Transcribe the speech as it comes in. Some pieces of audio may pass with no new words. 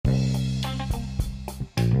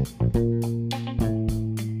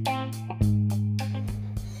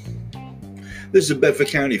This is Bedford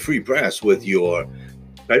County Free Press with your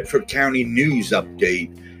Bedford County News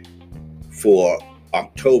Update for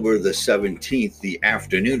October the 17th, the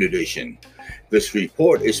afternoon edition. This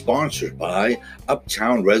report is sponsored by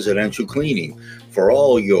Uptown Residential Cleaning. For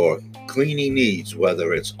all your cleaning needs,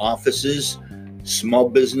 whether it's offices, small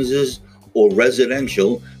businesses, or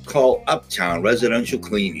residential, call Uptown Residential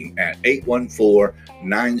Cleaning at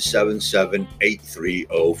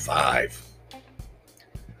 814-977-8305.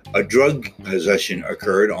 A drug possession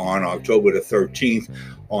occurred on October the 13th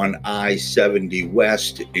on I-70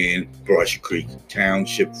 West in Brush Creek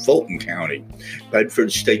Township, Fulton County.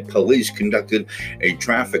 Bedford State Police conducted a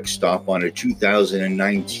traffic stop on a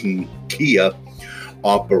 2019 Kia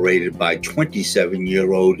operated by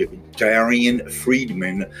 27-year-old Darian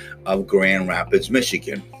Friedman of Grand Rapids,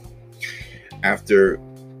 Michigan. After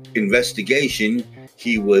investigation,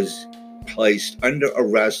 he was placed under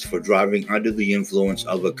arrest for driving under the influence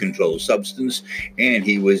of a controlled substance, and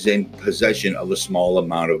he was in possession of a small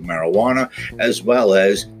amount of marijuana as well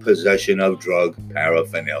as possession of drug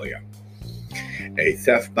paraphernalia. A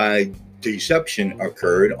theft by deception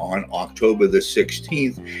occurred on October the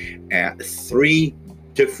 16th at 3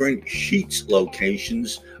 different Sheetz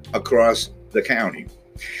locations across the county.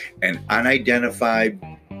 An unidentified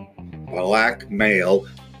black male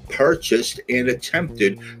purchased and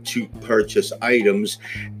attempted to purchase items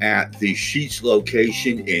at the Sheetz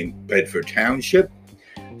location in Bedford Township,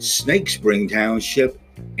 Snake Spring Township,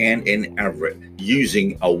 and in Everett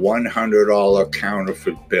using a $100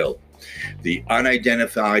 counterfeit bill. The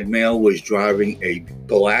unidentified male was driving a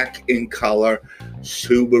black in color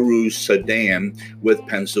Subaru sedan with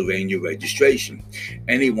Pennsylvania registration.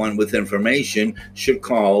 Anyone with information should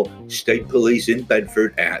call State Police in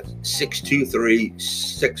Bedford at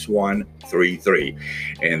 623-6133.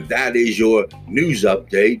 And that is your news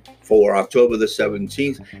update for October the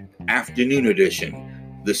 17th, afternoon edition.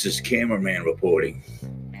 This is Cameraman reporting.